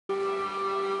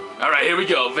Alright, here we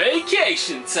go.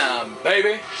 Vacation time,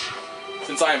 baby.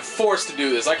 Since I am forced to do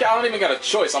this. I don't even got a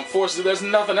choice. I'm forced to. There's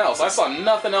nothing else. I saw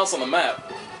nothing else on the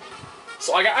map.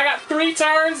 So I got 3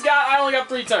 turns. I only got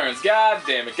 3 turns. God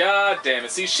damn it. God damn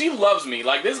it. See, she loves me.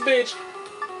 Like, this bitch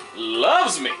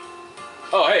loves me.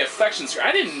 Oh, hey, affection screen.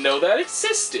 I didn't know that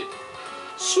existed.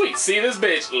 Sweet. See, this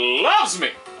bitch loves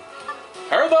me.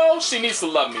 Her, though, she needs to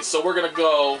love me. So we're going to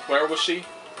go... Where was she?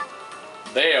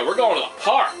 There. We're going to the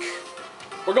park.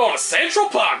 We're going to Central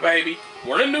Park, baby.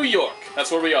 We're in New York.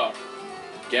 That's where we are.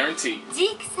 Guaranteed.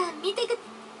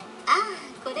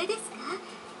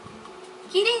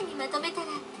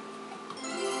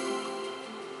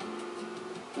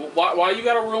 Why you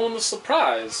gotta ruin the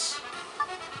surprise?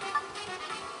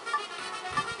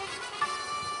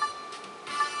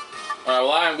 Alright,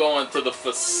 well, I'm going to the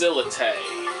facility.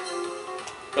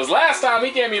 Because last time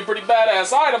he gave me a pretty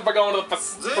badass item for going to the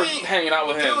for hanging out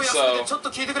with him, so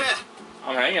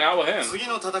I'm hanging out with him.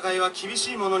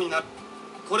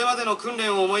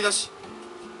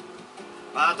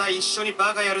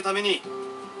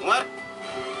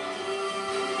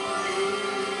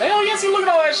 Hell yes, look at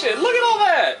all that shit. Look at all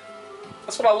that.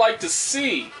 That's what I like to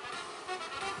see.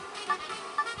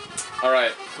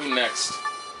 Alright, who next?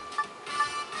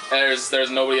 There's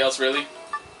nobody else really?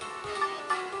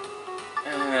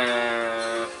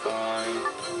 Fine.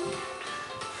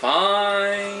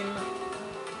 Fine.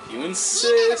 You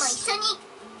insist.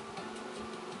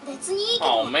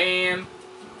 Oh man.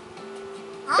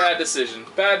 Bad decision.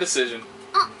 Bad decision.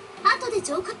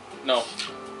 No.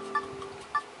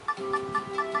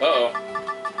 Uh-oh.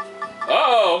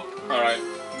 Uh-oh! Alright.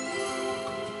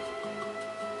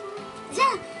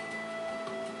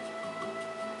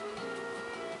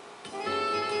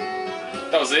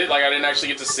 That was it? Like I didn't actually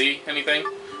get to see anything?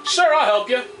 Sure, I'll help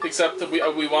you. Except that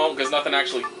we won't, because nothing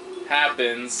actually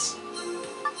happens.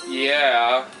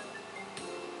 Yeah.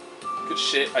 Good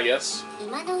shit, I guess.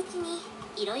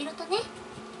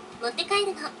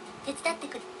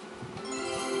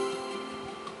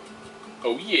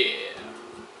 Oh yeah.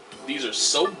 These are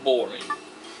so boring.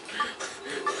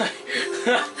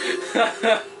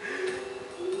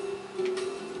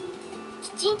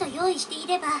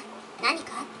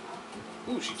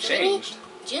 Ooh, she changed.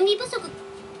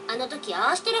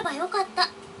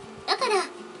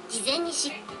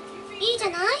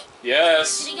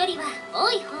 Yes.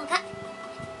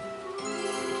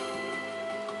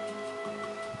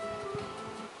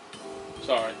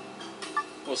 Sorry.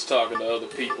 Was talking to other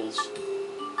people's.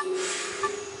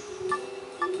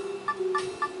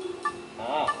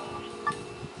 Oh.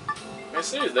 Man,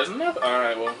 serious, there's nothing.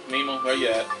 Alright, well, Nemo, where you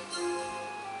at?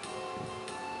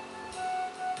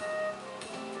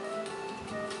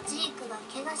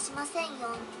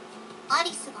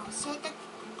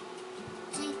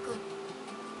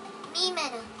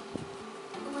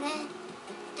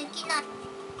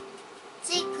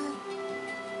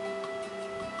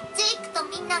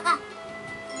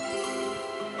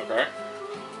 Okay.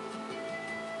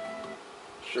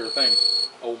 Sure thing.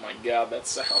 Oh my god, that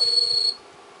sound.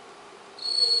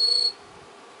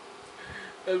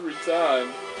 Every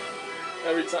time.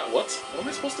 Every time. What? What am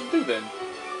I supposed to do then?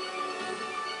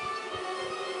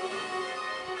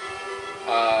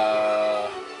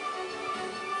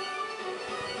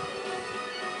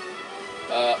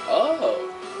 Oh.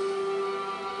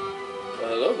 Well,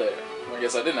 hello there. I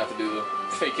guess I didn't have to do the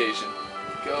vacation.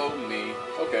 Go me.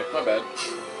 Okay, my bad.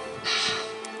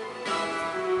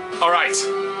 Alright.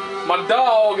 My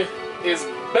dog is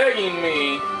begging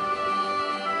me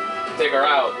to take her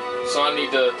out. So I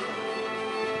need to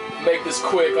make this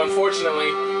quick.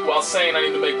 Unfortunately, while saying I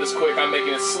need to make this quick, I'm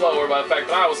making it slower by the fact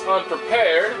that I was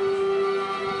unprepared.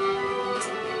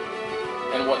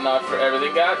 And whatnot for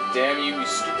everything. God damn you, you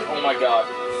stupid. Oh my god.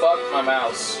 Fuck my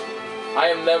mouse. I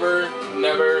am never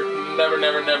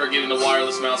getting a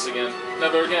wireless mouse again.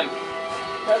 Never again.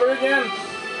 Never again.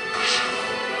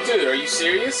 Dude, are you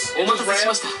serious? It just ran?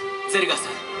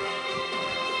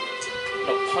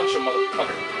 No, punch a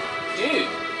motherfucker. Dude.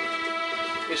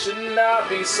 It should not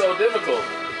be so difficult.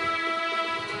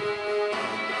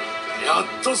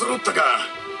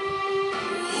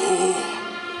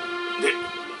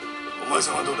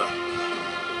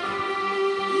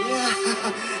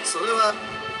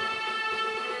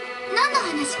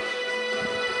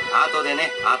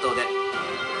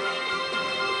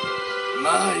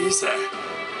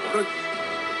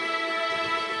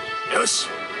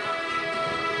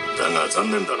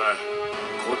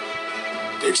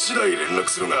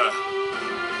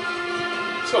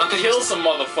 Let's go kill some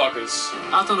motherfuckers.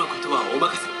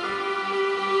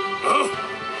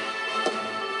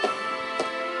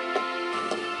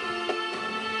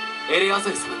 エレアザ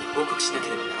ル様に報告しなけ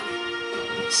ればならな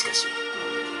い。しかし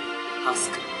ハ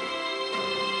スク、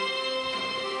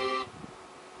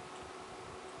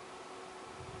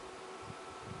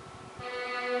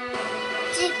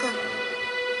ジー君、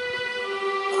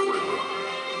これは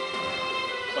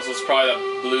This was probably that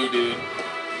blue dude.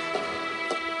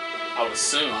 I would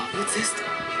assume. アルゼスト。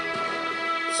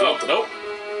 Oh, nope.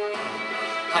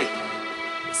 はい、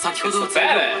先ほ It's ど the 材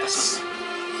料を渡しまし badass.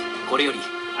 た。これより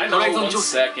I ト know, ライゾン one 上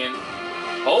司、 second.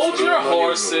 Hold your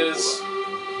horses.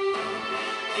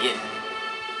 いえ、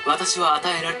私は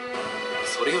与えられ、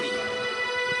それより伝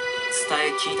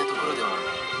え聞いたところでは、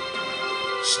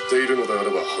知っているのであれ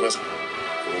ば話す。こ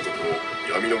のとこ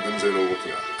ろ闇の軍勢の動き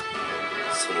が、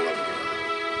その中では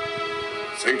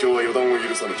戦況は予断を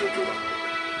許さぬ状況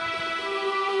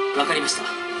だ。わかりました。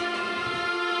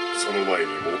その前に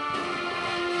も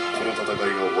この戦いが終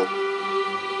わっ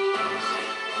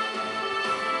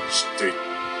知っている。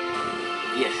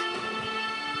いえ、ジ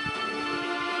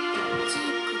ー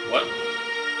君、 What?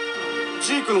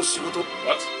 ジークの仕事。 What?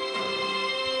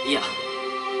 いや、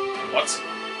 What?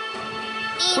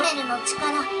 イーメルの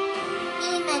力、イ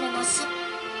ーメルの使And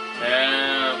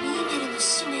イーメルの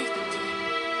使命って。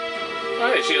 oh,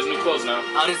 hey, she has new clothes now.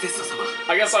 アルゼスト様、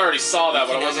 I guess I already saw that,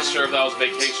 but I wasn't sure if that was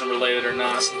vacation related or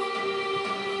not. 私の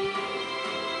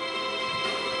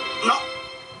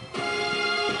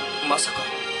まさか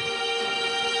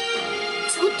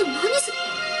ちょっと何す。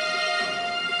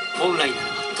本来ならば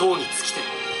塔に尽きて、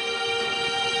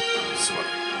すまない。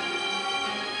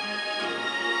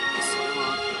それ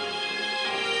は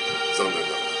残念だが。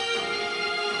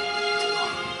では、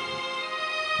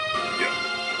いや、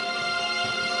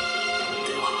で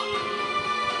は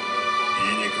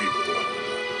言いにくいことなのだ。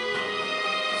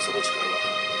その力は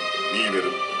ミーメル、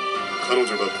彼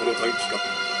女がこの短期間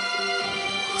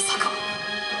まさか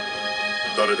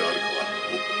誰であるかは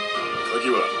鍵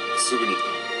はすぐに。こ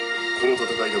の戦い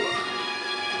では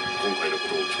今回のこ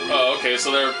とを共有。 Oh, okay, so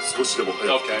they're 少しでも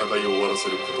早く戦いを終わらせ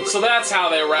ることで so that's how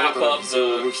they 新 wrap たな up 犠牲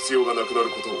を生む the 必要がなくな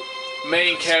ることを。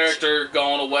 main character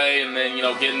going away and then, you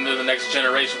know, getting to the next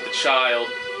generation with the child.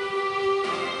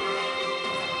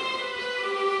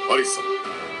 アリス様、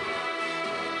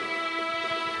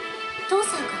父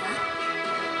さんか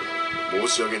ら申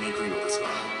し上げにくいのですが、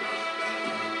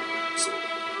そう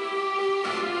分か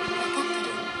ってる。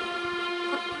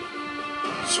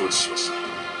承知しました。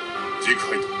ジーク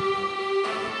ハイト、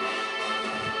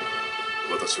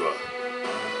私は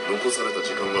残された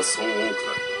時間はそう多くない。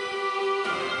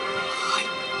はい。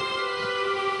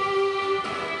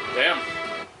 Damn.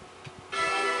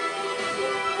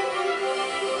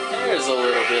 There's a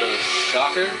little bit of a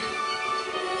shocker.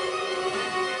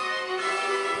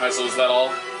 Alright, so is that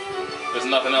all? There's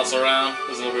nothing else around?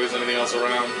 Doesn't look like there's anything else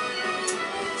around.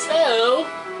 So,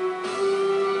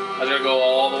 I gotta go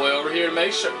all the way over here to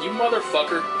make sure. You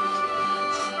motherfucker.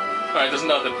 Alright, there's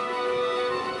nothing.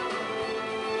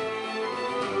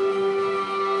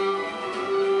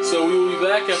 So we will be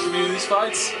back after we do these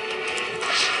fights.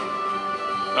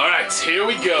 Alright, here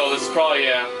we go. This is probably,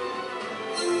 yeah.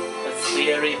 Let's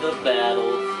theory the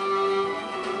battle.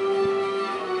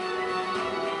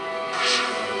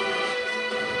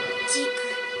 ジーク、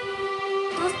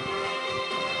ど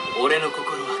う。俺の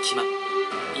心は決まっ、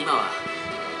今は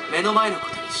目の前のこ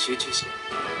とに集中し、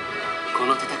こ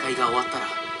の戦いが終わったら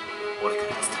俺から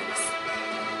伝えます。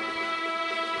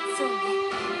そうね。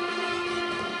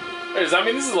 Wait, does that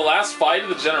mean this is the last fight of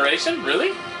the generation?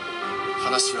 Really?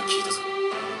 話は聞いたぞ。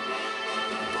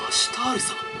バシュタール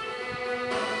様、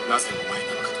なぜお前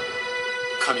なのかと。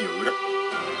神を恨む。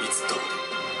いつどこで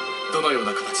どのよう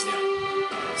な形である。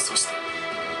そして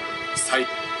はい、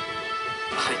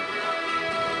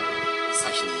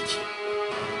先に行き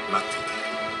待っていてくれ。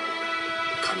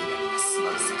神々が住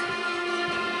まう世界。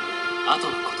あと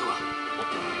のことは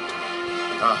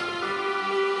あ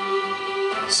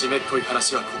あ、締めっぽい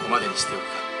話はここまでにしておくか。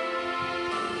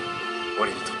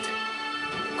俺にとって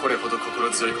これほど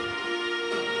心強いこ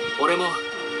と。俺も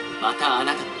またあ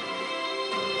なた。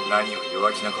何を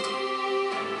弱気なことを。い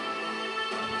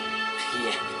え、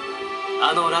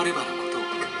あのラルバのことを。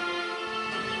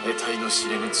得体の知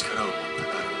れぬ力を持ったラル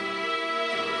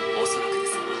バ。おそらくで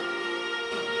す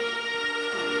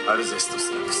が、アルゼスト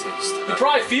スが苦戦した You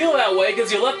probably feel that way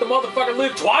because you let the motherfucker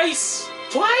live twice!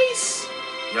 Twice!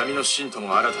 闇の信徒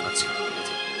も新たな力を得ている。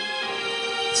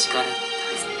力が大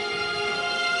切。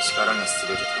力が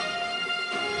全てと。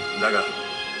だが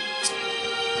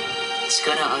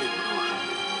力ある者は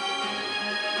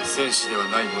戦士では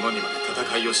ない者にまで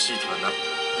戦いを強いてはな。い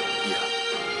や、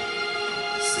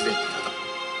すでにただ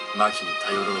牧に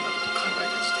頼ろうなどと考えた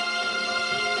時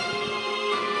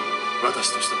点。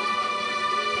私としたことは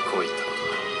こういったこと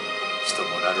は人も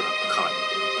ラルバも変わり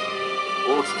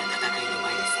大きな戦いの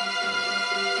前です。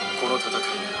この戦いな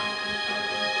ら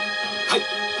はい。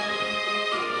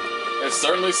 It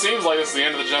certainly seems like it's the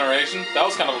end of the generation. That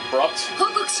was kind of abrupt. 報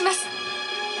告します。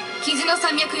傷の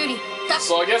山脈より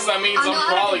So I guess that means I'm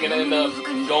probably gonna end up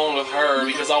going with her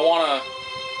because I wanna.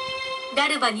 ダ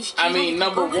ルバに引き I mean,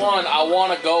 number one, I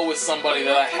wanna go with somebody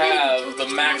that I have the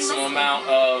maximum amount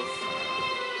of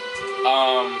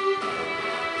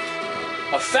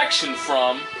affection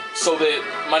from, so that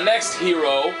my next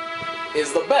hero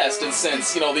is the best. And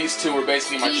since, you know, these two are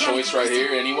basically my choice right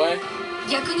here anyway,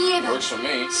 逆に言えば works for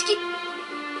me. 難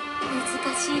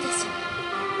しいでしょ。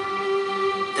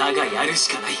だがやるし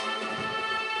かない。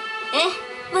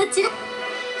え、もちろん。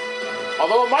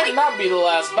 Although it might not be the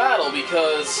last battle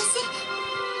because,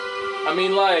 I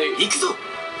mean, like, 行くぞ。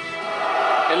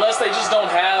 unless they just don't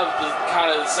have the kind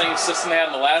of the same system they had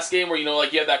in the last game, where you know,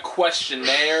 like you have that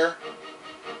questionnaire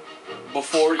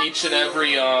before each and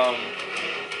every, you know,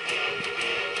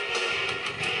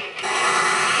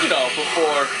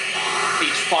 before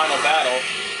each final battle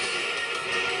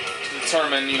to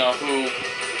determine, you know, who,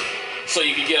 so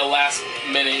you can get a last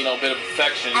minute, you know, bit of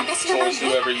affection towards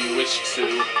whoever you wish to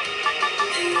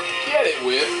get it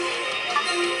with.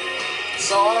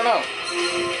 So I don't know.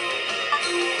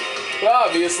 But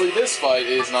obviously this fight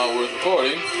is not worth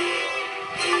recording.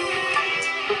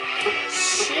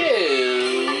 So...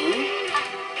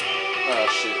 oh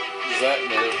shit. Is that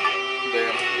no?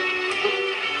 Damn.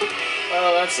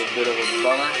 Oh, that's a bit of a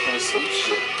bummer. Let me see.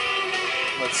 Shit.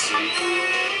 Let's see.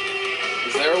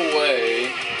 Is there a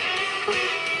way...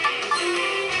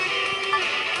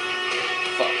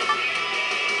 fuck.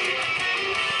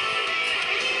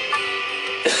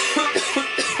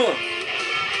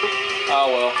 Oh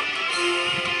well.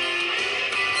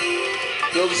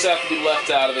 He'll just have to be left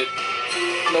out of it.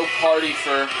 No party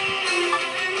for...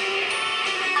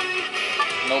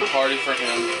 no party for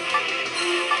him.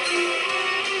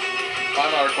 Why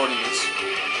am I recording this?